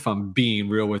team, if I'm being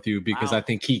real with you, because I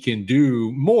think he can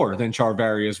do more than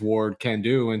Charvarius Ward can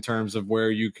do in terms of where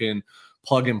you can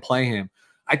plug and play him.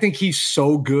 I think he's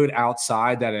so good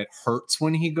outside that it hurts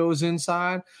when he goes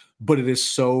inside, but it is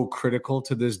so critical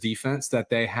to this defense that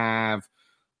they have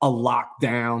a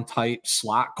lockdown type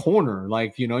slot corner.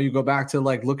 Like, you go back to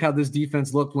look how this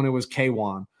defense looked when it was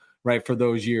K1, right, for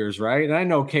those years, right? And I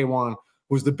know K1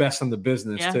 was the best in the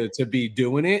business to be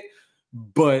doing it,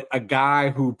 but a guy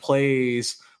who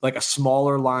plays like a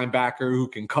smaller linebacker who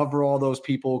can cover all those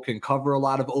people, can cover a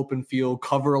lot of open field,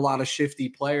 cover a lot of shifty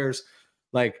players.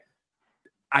 Like,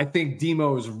 I think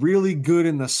Demo is really good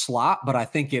in the slot, but I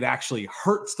think it actually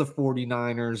hurts the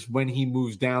 49ers when he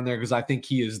moves down there because I think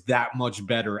he is that much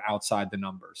better outside the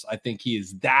numbers. I think he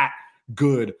is that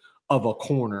good of a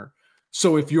corner.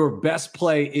 So if your best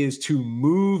play is to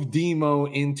move Demo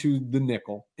into the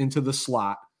nickel, into the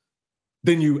slot,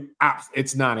 then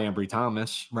it's not Ambry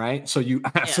Thomas, right? So you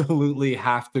absolutely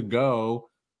have to go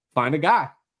find a guy.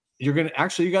 You got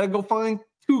to go find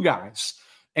two guys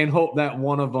and hope that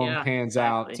one of them pans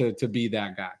out to be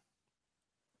that guy.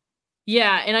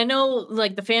 Yeah, and I know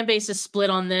like the fan base is split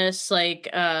on this. Like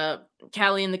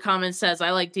Callie in the comments says,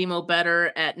 I like Demo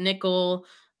better at nickel.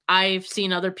 I've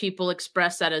seen other people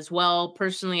express that as well.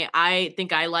 Personally, I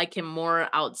think I like him more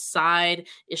outside.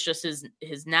 It's just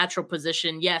his natural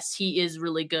position. Yes, he is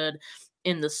really good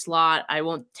in the slot. I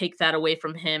won't take that away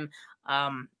from him.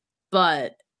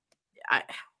 But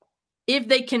if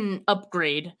they can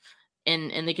upgrade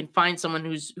and they can find someone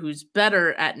who's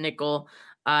better at nickel,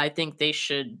 I think they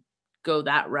should go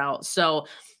that route. So,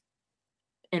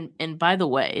 and by the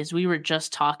way, as we were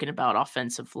just talking about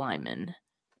offensive linemen,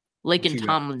 Laken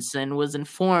Tomlinson was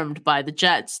informed by the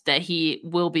Jets that he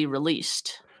will be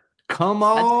released. Come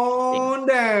on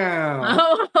down.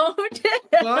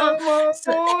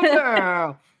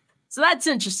 So that's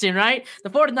interesting, right? The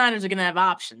 49ers are going to have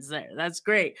options there. That's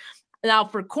great. Now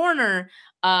for corner,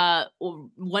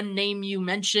 one name you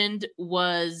mentioned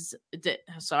was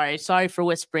sorry for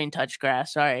whispering, touch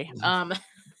grass. Sorry.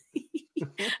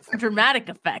 For dramatic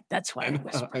effect. That's why I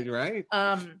whispered. Right.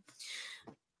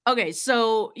 Okay,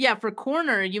 so yeah, for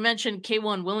corner, you mentioned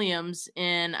K1 Williams,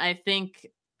 and I think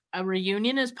a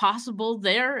reunion is possible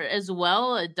there as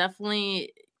well.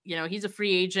 Definitely, he's a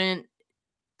free agent.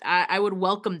 I would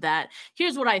welcome that.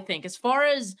 Here's what I think. As far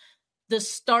as the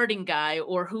starting guy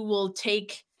or who will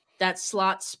take that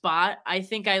slot spot, I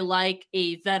think I like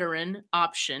a veteran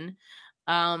option.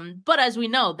 But as we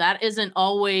know, that isn't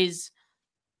always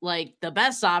like the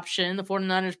best option. The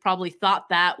 49ers probably thought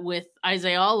that with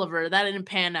Isaiah Oliver. That didn't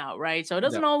pan out, right? So it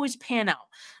doesn't always pan out.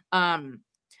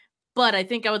 But I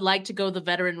think I would like to go the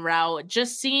veteran route.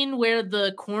 Just seeing where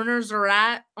the corners are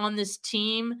at on this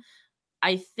team,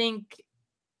 I think,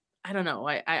 I don't know.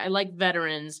 I like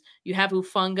veterans. You have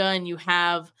Ufunga and you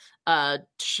have not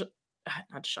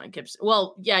Deshaun Gibson.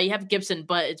 Well, yeah, you have Gibson,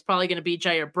 but it's probably going to be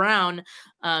Jair Brown,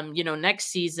 next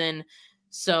season.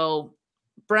 So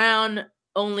Brown,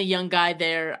 only young guy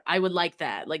there. I would like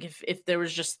that. Like if there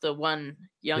was just the one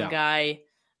young guy,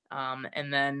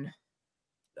 and then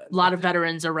a lot of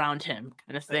veterans around him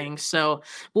kind of thing. So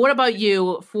what about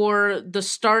you for the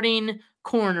starting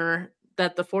corner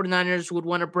that the 49ers would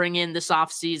want to bring in this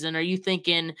offseason? Are you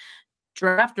thinking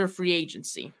draft or free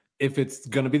agency? If it's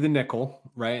going to be the nickel,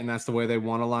 right, and that's the way they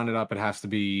want to line it up, it has to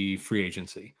be free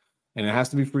agency. And it has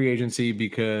to be free agency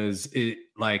because it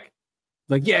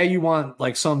you want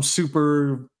like some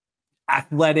super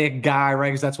athletic guy, right?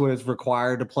 Because that's what is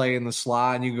required to play in the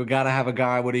slot. And you got to have a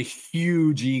guy with a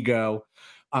huge ego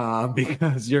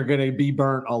because you're going to be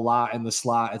burnt a lot in the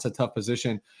slot. It's a tough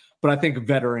position. But I think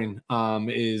veteran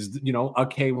is, a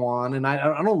K1. And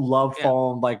I don't love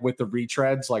falling like with the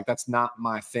retreads. Like that's not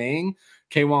my thing.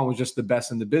 K1 was just the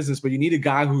best in the business, but you need a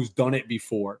guy who's done it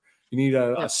before. You need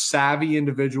a savvy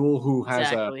individual who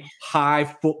has a high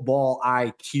football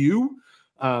IQ.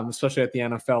 Especially at the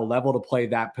NFL level, to play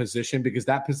that position, because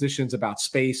that position's about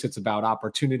space. It's about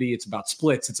opportunity. It's about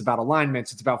splits. It's about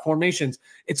alignments. It's about formations.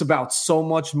 It's about so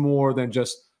much more than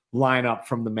just line up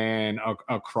from the man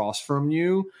across from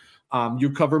you.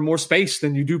 You cover more space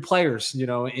than you do players,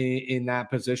 in that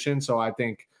position. So I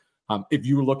think if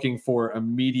you're looking for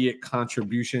immediate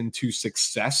contribution to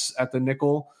success at the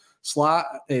nickel slot,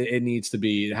 it has to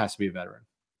be a veteran.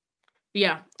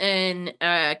 Yeah, and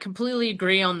completely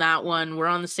agree on that one. We're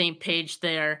on the same page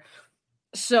there.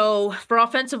 So for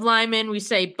offensive linemen, we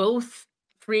say both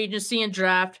free agency and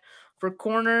draft. For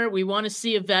corner, we want to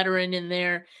see a veteran in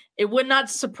there. It would not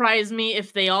surprise me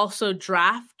if they also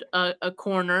draft a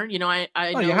corner. I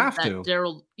know you have that to.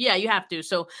 Daryl. Yeah, you have to.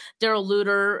 So Daryl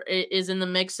Luter is in the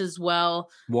mix as well.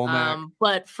 Womack.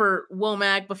 But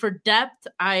for depth,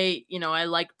 I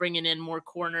like bringing in more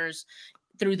corners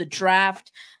through the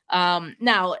draft.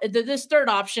 Now, this third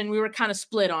option, we were kind of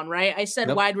split on, right? I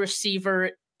said wide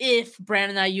receiver if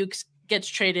Brandon Ayuk gets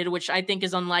traded, which I think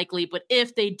is unlikely. But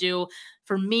if they do,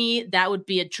 for me, that would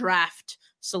be a draft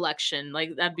selection.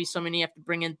 Like that'd be someone you have to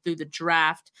bring in through the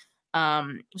draft,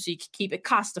 so you can keep it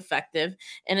cost effective.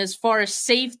 And as far as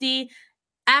safety,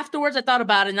 afterwards I thought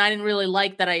about it, and I didn't really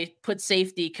like that I put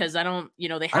safety because I don't, they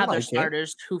I have their like it.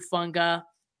 starters, Hufunga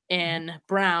and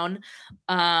Brown.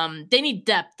 They need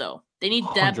depth though. They need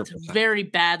depth 100%. very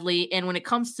badly. And when it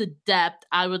comes to depth,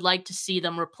 I would like to see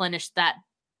them replenish that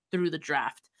through the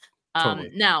draft.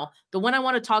 Totally. Now, the one I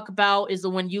want to talk about is the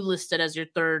one you listed as your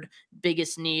third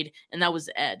biggest need, and that was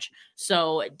edge.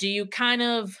 So do you kind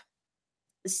of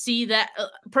see that?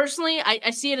 Personally, I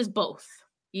see it as both.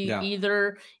 Yeah.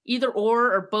 Either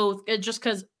or both, just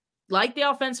because like the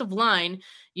offensive line,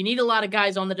 you need a lot of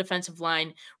guys on the defensive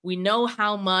line. We know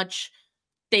how much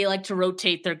they like to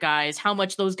rotate their guys, how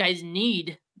much those guys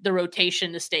need the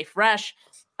rotation to stay fresh.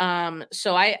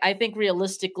 So I think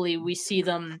realistically we see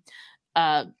them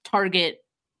target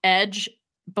edge,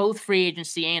 both free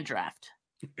agency and draft.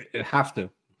 Have to.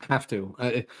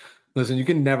 Listen, you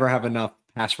can never have enough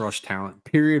pass rush talent,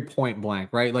 period, point blank,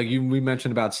 right? Like we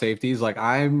mentioned about safeties. Like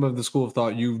I'm of the school of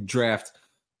thought you draft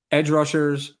edge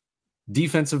rushers,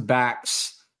 defensive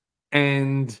backs,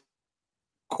 and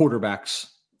quarterbacks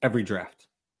every draft.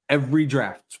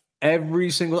 Every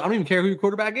single, I don't even care who your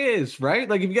quarterback is, right?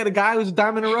 Like if you got a guy who's a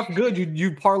diamond in the rough, good,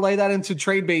 you parlay that into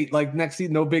trade bait, like next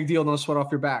season, no big deal, no sweat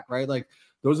off your back, right? Like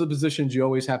those are the positions you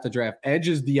always have to draft. Edge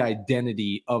is the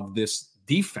identity of this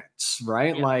defense,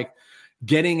 right? Yeah. Like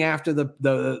getting after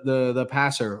the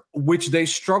passer, which they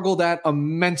struggled at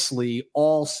immensely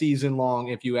all season long,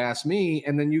 if you ask me.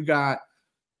 And then you got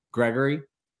Gregory,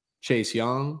 Chase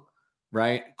Young,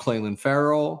 right? Clelin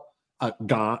Ferrell.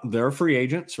 They're free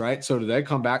agents, right? So do they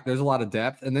come back? There's a lot of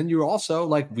depth. And then you're also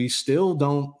like, we still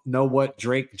don't know what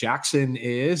Drake Jackson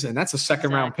is. And that's a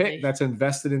second round pick that's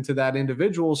invested into that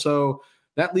individual. So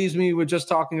that leaves me with just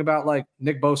talking about like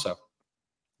Nick Bosa.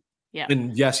 Yeah.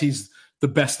 And yes, he's the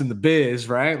best in the biz,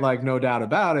 right? Like no doubt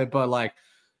about it. But like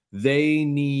they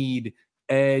need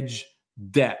edge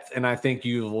depth. And I think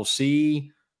you will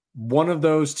see one of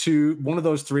those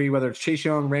three, whether it's Chase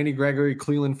Young, Randy Gregory,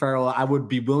 Clelin Ferrell, I would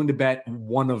be willing to bet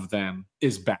one of them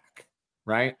is back,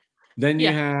 right? Then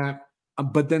you have,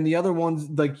 but then the other ones,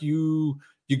 like you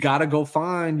got to go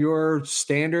find your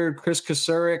standard Chris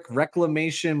Kasurek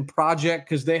reclamation project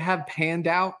because they have panned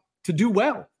out to do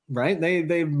well, right?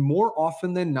 They more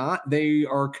often than not, they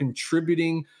are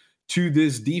contributing to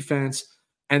this defense.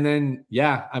 And then,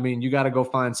 I mean, you got to go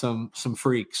find some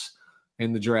freaks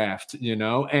in the draft, and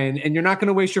you're not going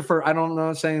to waste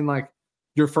saying like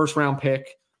your first round pick,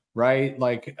 right?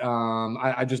 Like,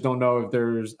 I just don't know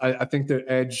if I think the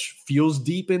edge feels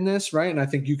deep in this, right? And I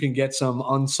think you can get some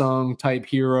unsung type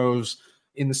heroes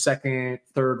in the second,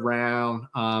 third round,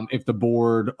 if the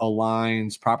board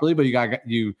aligns properly, but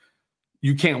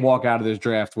you can't walk out of this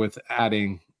draft with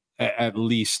adding at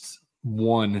least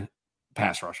one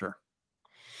pass rusher.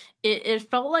 It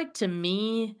felt like to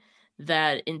me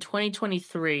that in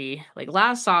 2023, like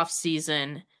last off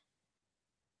season,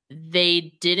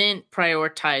 they didn't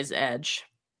prioritize edge.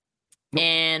 Nope.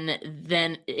 And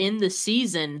then in the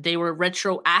season, they were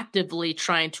retroactively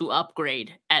trying to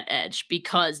upgrade at edge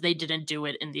because they didn't do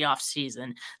it in the off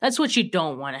season. That's what you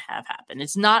don't want to have happen.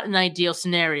 It's not an ideal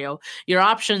scenario. Your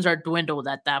options are dwindled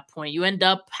at that point. You end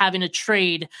up having to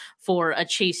trade for a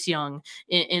Chase Young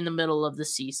in the middle of the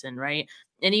season, right?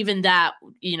 And even that,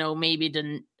 maybe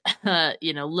didn't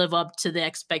live up to the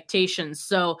expectations.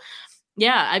 So,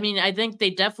 I mean, I think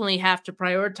they definitely have to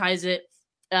prioritize it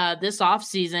this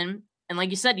offseason. And like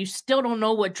you said, you still don't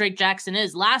know what Drake Jackson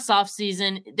is. Last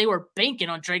offseason, they were banking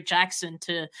on Drake Jackson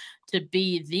to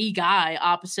be the guy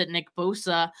opposite Nick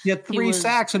Bosa. He had 3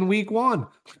 sacks in week 1.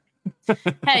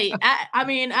 Hey, I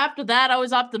mean, after that, I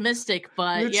was optimistic.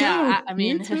 But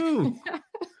Me too.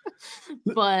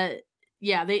 But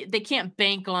they can't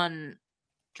bank on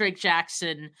Drake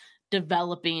Jackson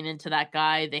developing into that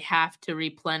guy. They have to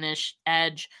replenish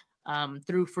edge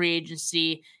through free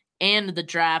agency and the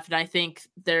draft. And I think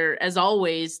as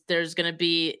always, there's going to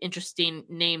be interesting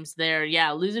names there.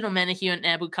 Yeah, losing Omenahue and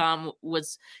Ebukam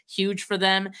was huge for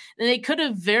them. And they could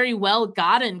have very well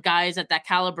gotten guys at that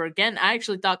caliber. Again, I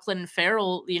actually thought Clelin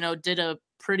Ferrell, did a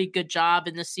pretty good job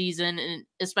in the season, and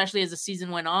especially as the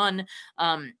season went on,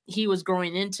 he was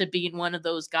growing into being one of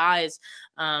those guys.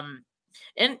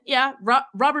 And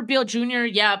Robert Beal Jr.,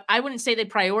 I wouldn't say they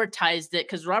prioritized it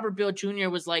because Robert Beal Jr.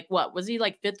 was like, what was he,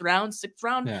 like 5th round, 6th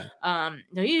round? Yeah.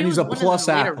 He's a plus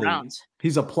athlete.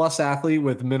 He's a plus athlete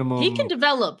with minimum. He can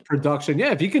develop production.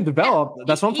 Yeah, if he can develop,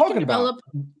 that's what I'm talking about.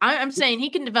 I'm saying he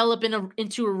can develop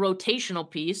into a rotational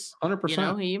piece.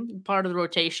 100%. He part of the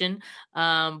rotation.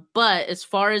 But as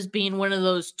far as being one of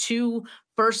those 2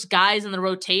 first guys in the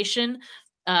rotation,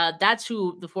 that's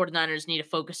who the 49ers need to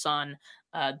focus on.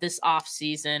 this off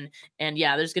season. And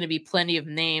yeah, there's going to be plenty of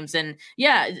names. And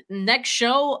yeah, next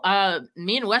show,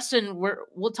 me and Weston,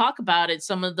 we'll talk about it.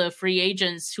 Some of the free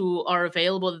agents who are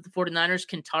available that the 49ers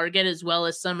can target, as well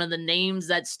as some of the names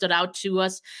that stood out to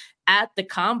us at the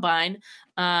combine.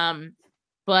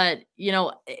 But, you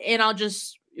know, and I'll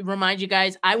just remind you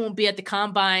guys, I won't be at the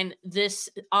combine this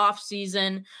off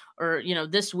season or, you know,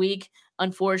 this week,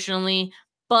 unfortunately.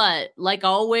 But like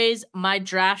always, my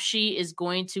draft sheet is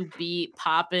going to be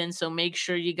popping. So make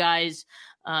sure you guys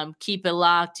keep it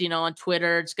locked, you know, on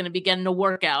Twitter. It's going to be getting a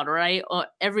workout, right?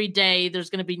 Every day there's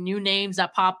going to be new names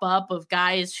that pop up of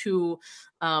guys who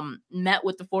met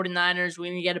with the 49ers. We're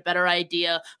going to get a better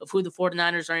idea of who the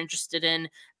 49ers are interested in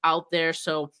out there.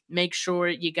 So make sure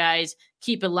you guys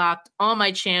keep it locked on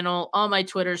my channel, on my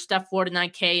Twitter,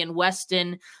 Steph49K and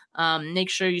Weston. Make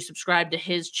sure you subscribe to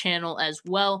his channel as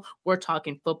well. We're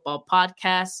Talking Football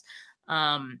Podcasts.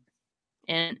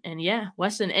 And yeah,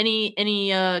 Weston,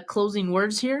 any closing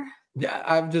words here? Yeah,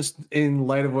 I'm just, in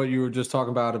light of what you were just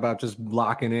talking about just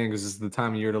locking in, because it's the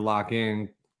time of year to lock in.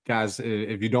 Guys,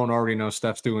 if you don't already know,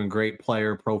 Steph's doing great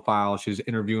player profile. She's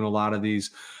interviewing a lot of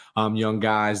these young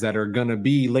guys that are going to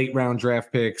be late round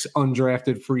draft picks,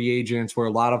 undrafted free agents, where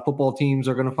a lot of football teams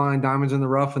are going to find diamonds in the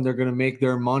rough and they're going to make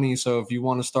their money. So if you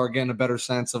want to start getting a better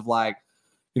sense of, like,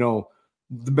 you know,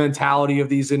 the mentality of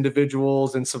these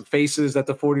individuals and some faces that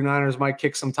the 49ers might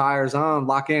kick some tires on,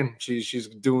 lock in. She's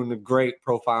doing a great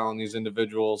profile on these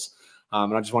individuals.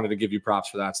 And I just wanted to give you props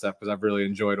for that, Steph, because I've really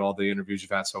enjoyed all the interviews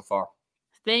you've had so far.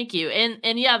 Thank you.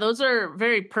 And yeah, those are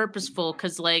very purposeful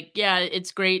because, like, yeah,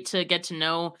 it's great to get to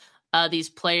know these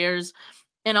players.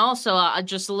 And also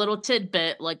just a little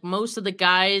tidbit, like most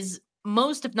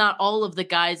if not all of the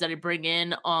guys that I bring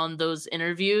in on those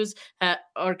interviews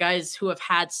are guys who have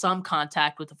had some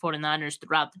contact with the 49ers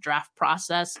throughout the draft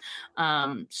process.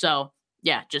 So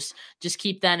yeah, just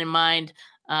keep that in mind.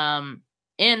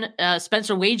 And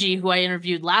Spencer Wagee, who I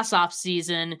interviewed last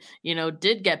offseason, you know,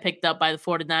 did get picked up by the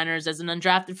 49ers as an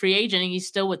undrafted free agent, and he's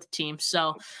still with the team.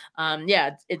 So,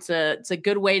 yeah, it's a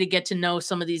good way to get to know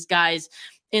some of these guys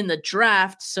in the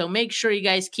draft. So make sure you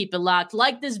guys keep it locked.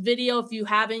 Like this video if you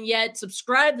haven't yet.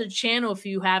 Subscribe to the channel if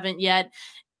you haven't yet.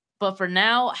 But for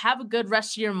now, have a good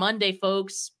rest of your Monday,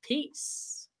 folks. Peace.